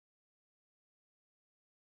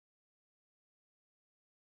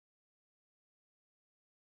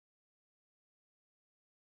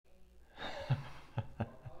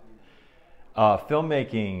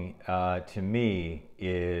Filmmaking to me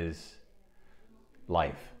is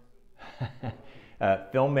life.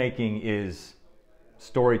 Filmmaking is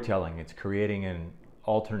storytelling. It's creating an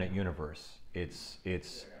alternate universe.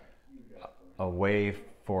 It's a way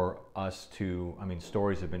for us to, I mean,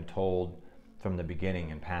 stories have been told from the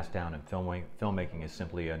beginning and passed down, and filmmaking is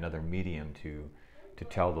simply another medium to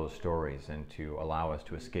tell those stories and to allow us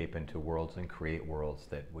to escape into worlds and create worlds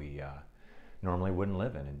that we normally wouldn't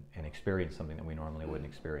live in, and experience something that we normally wouldn't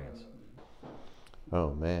experience.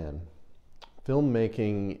 Oh man.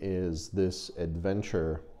 Filmmaking is this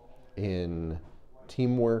adventure in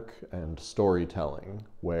teamwork and storytelling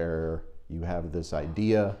where you have this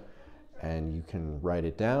idea and you can write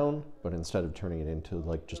it down, but instead of turning it into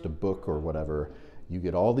like just a book or whatever, you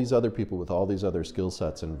get all these other people with all these other skill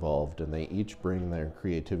sets involved, and they each bring their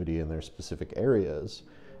creativity in their specific areas,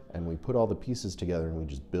 and we put all the pieces together and we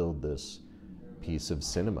just build this piece of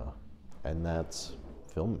cinema, and that's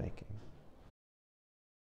filmmaking.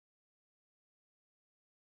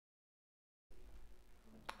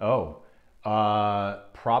 Oh,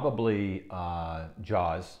 probably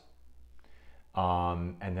Jaws.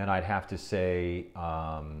 And then I'd have to say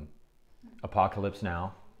Apocalypse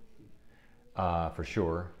Now, for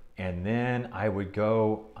sure. And then I would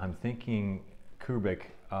go, I'm thinking Kubrick,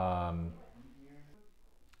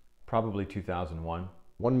 probably 2001.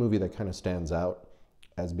 One movie that kind of stands out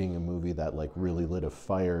as being a movie that like really lit a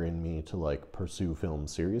fire in me to like pursue film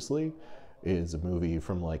seriously is a movie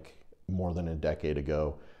from like more than a decade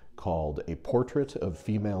ago called A Portrait of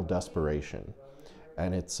Female Desperation.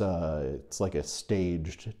 And it's like a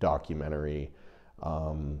staged documentary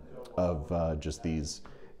of just these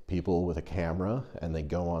people with a camera, and they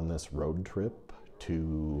go on this road trip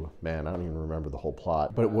to, man, I don't even remember the whole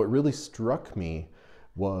plot. But what really struck me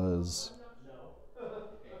was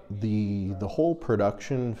the whole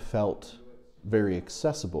production felt very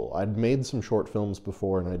accessible. I'd made some short films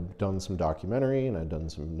before, and I'd done some documentary, and I'd done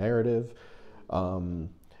some narrative.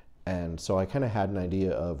 And so I kind of had an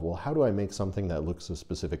idea of, well, how do I make something that looks a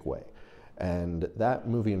specific way? And that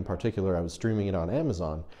movie in particular, I was streaming it on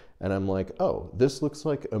Amazon, and I'm like, oh, this looks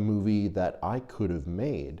like a movie that I could have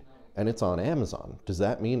made, and it's on Amazon. Does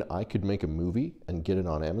that mean I could make a movie and get it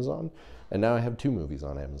on Amazon? And now I have 2 movies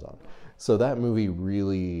on Amazon. So that movie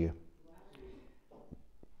really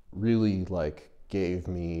like gave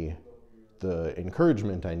me the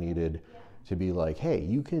encouragement I needed to be like, hey,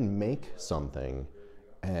 you can make something,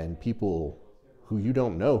 and people who you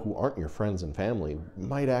don't know, who aren't your friends and family,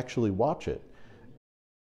 might actually watch it.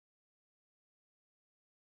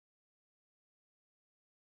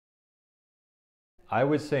 I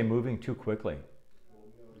would say moving too quickly.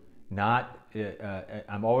 Not,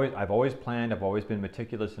 I've always planned, I've always been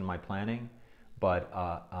meticulous in my planning, but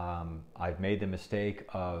I've made the mistake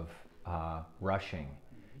of rushing.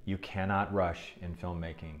 You cannot rush in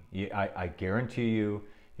filmmaking. I guarantee you,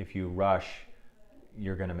 if you rush,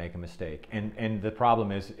 you're going to make a mistake. And the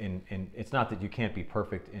problem is, it's not that you can't be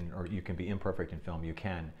perfect or you can be imperfect in film. You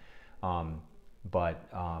can, but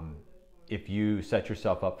if you set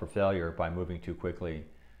yourself up for failure by moving too quickly,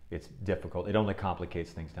 it's difficult. It only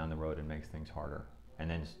complicates things down the road and makes things harder.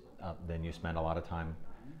 And then you spend a lot of time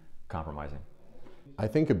compromising. I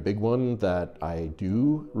think a big one that I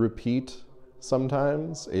do repeat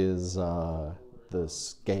sometimes is the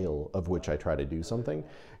scale of which I try to do something.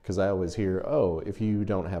 Because I always hear, oh, if you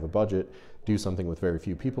don't have a budget, do something with very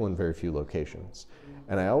few people in very few locations.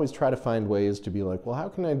 And I always try to find ways to be like, well, how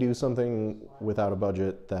can I do something without a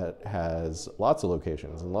budget that has lots of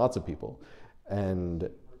locations and lots of people? And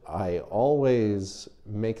I always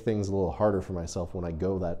make things a little harder for myself when I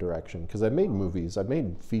go that direction. Because I've made movies, I've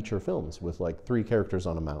made feature films with like 3 characters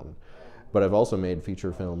on a mountain. But I've also made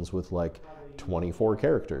feature films with like 24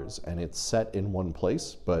 characters, and it's set in one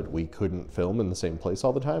place, but we couldn't film in the same place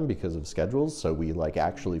all the time because of schedules. So we like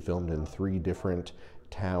actually filmed in 3 different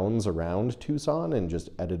towns around Tucson and just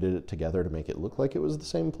edited it together to make it look like it was the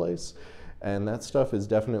same place. And that stuff is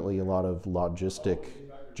definitely a lot of logistic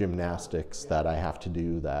gymnastics that I have to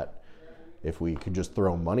do, that if we could just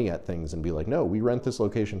throw money at things and be like, no, we rent this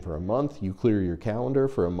location for a month, you clear your calendar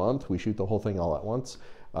for a month, we shoot the whole thing all at once,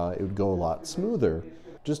 it would go a lot smoother.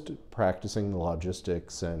 Just practicing the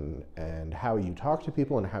logistics and how you talk to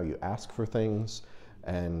people and how you ask for things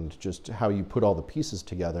and just how you put all the pieces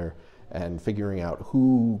together, and figuring out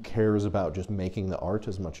who cares about just making the art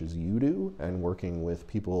as much as you do, and working with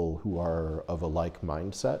people who are of a like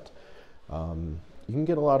mindset. You can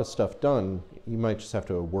get a lot of stuff done. You might just have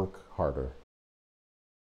to work harder.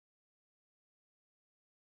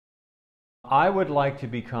 I would like to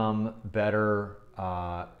become better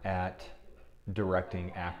at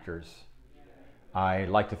directing actors. I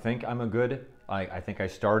like to think I'm a good. I think I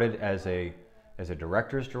started as a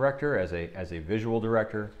director's director, as a visual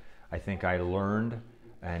director. I think I learned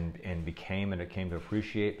and came to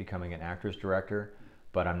appreciate becoming an actor's director,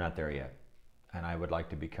 but I'm not there yet. And I would like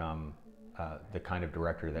to become the kind of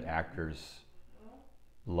director that actors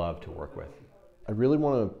love to work with. I really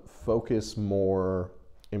want to focus more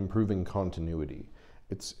improving continuity.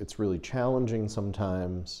 It's really challenging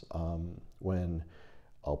sometimes when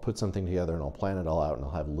I'll put something together and I'll plan it all out and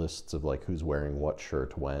I'll have lists of like who's wearing what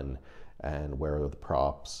shirt when and where are the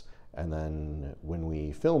props, and then when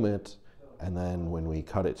we film it and then when we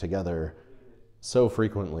cut it together, so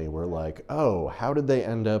frequently we're like, oh, how did they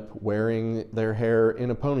end up wearing their hair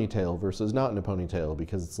in a ponytail versus not in a ponytail?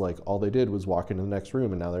 Because it's like all they did was walk into the next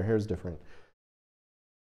room and now their hair's different.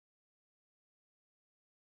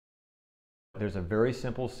 There's a very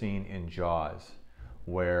simple scene in Jaws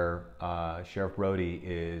where Sheriff Brody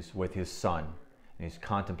is with his son and he's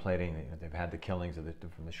contemplating, they've had the killings of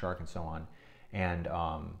from the shark and so on, and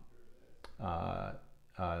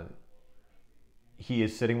he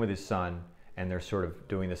is sitting with his son and they're sort of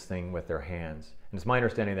doing this thing with their hands. And it's my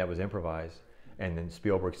understanding that was improvised, and then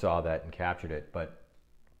Spielberg saw that and captured it, but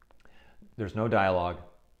there's no dialogue.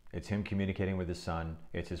 It's him communicating with his son,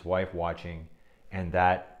 it's his wife watching, and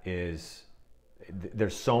that is,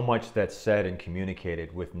 there's so much that's said and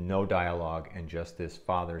communicated with no dialogue and just this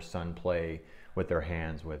father-son play with their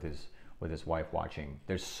hands, with his wife watching.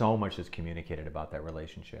 There's so much that's communicated about that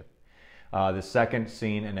relationship. The second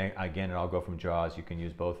scene, and again, I'll go from Jaws, you can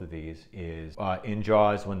use both of these, is in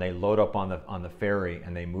Jaws when they load up on the ferry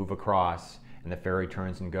and they move across and the ferry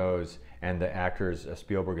turns and goes, and the actors,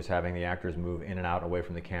 Spielberg is having the actors move in and out away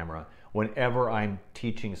from the camera. Whenever I'm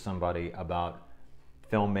teaching somebody about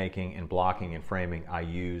filmmaking and blocking and framing, I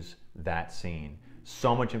use that scene.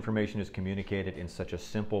 So much information is communicated in such a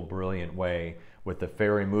simple, brilliant way, with the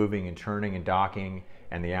ferry moving and turning and docking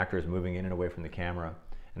and the actors moving in and away from the camera.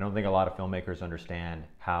 I don't think a lot of filmmakers understand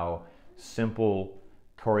how simple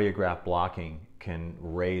choreographed blocking can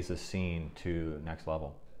raise a scene to next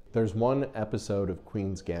level. There's one episode of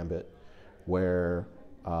Queen's Gambit where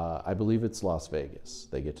I believe it's Las Vegas.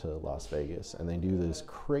 They get to Las Vegas and they do this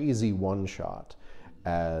crazy one shot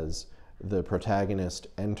as the protagonist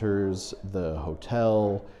enters the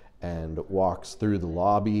hotel and walks through the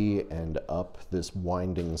lobby and up this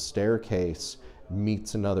winding staircase,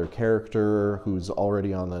 meets another character who's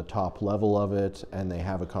already on the top level of it, and they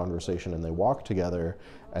have a conversation and they walk together,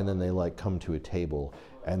 and then they like come to a table,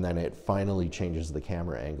 and then it finally changes the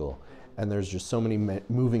camera angle. And there's just so many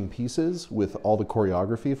moving pieces with all the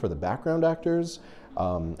choreography for the background actors,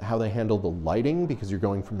 how they handle the lighting, because you're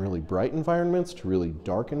going from really bright environments to really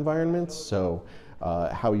dark environments, so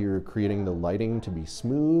how you're creating the lighting to be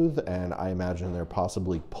smooth, and I imagine they're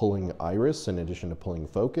possibly pulling iris in addition to pulling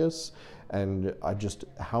focus, and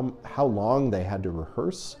how long they had to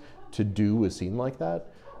rehearse to do a scene like that.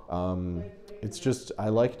 It's just, I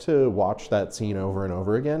like to watch that scene over and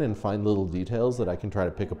over again and find little details that I can try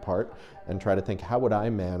to pick apart and try to think, how would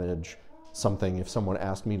I manage something if someone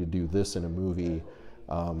asked me to do this in a movie?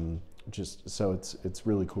 Just so it's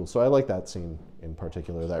really cool. So I like that scene in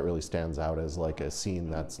particular. That really stands out as like a scene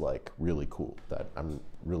that's like really cool, that I'm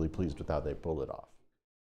really pleased with how they pulled it off.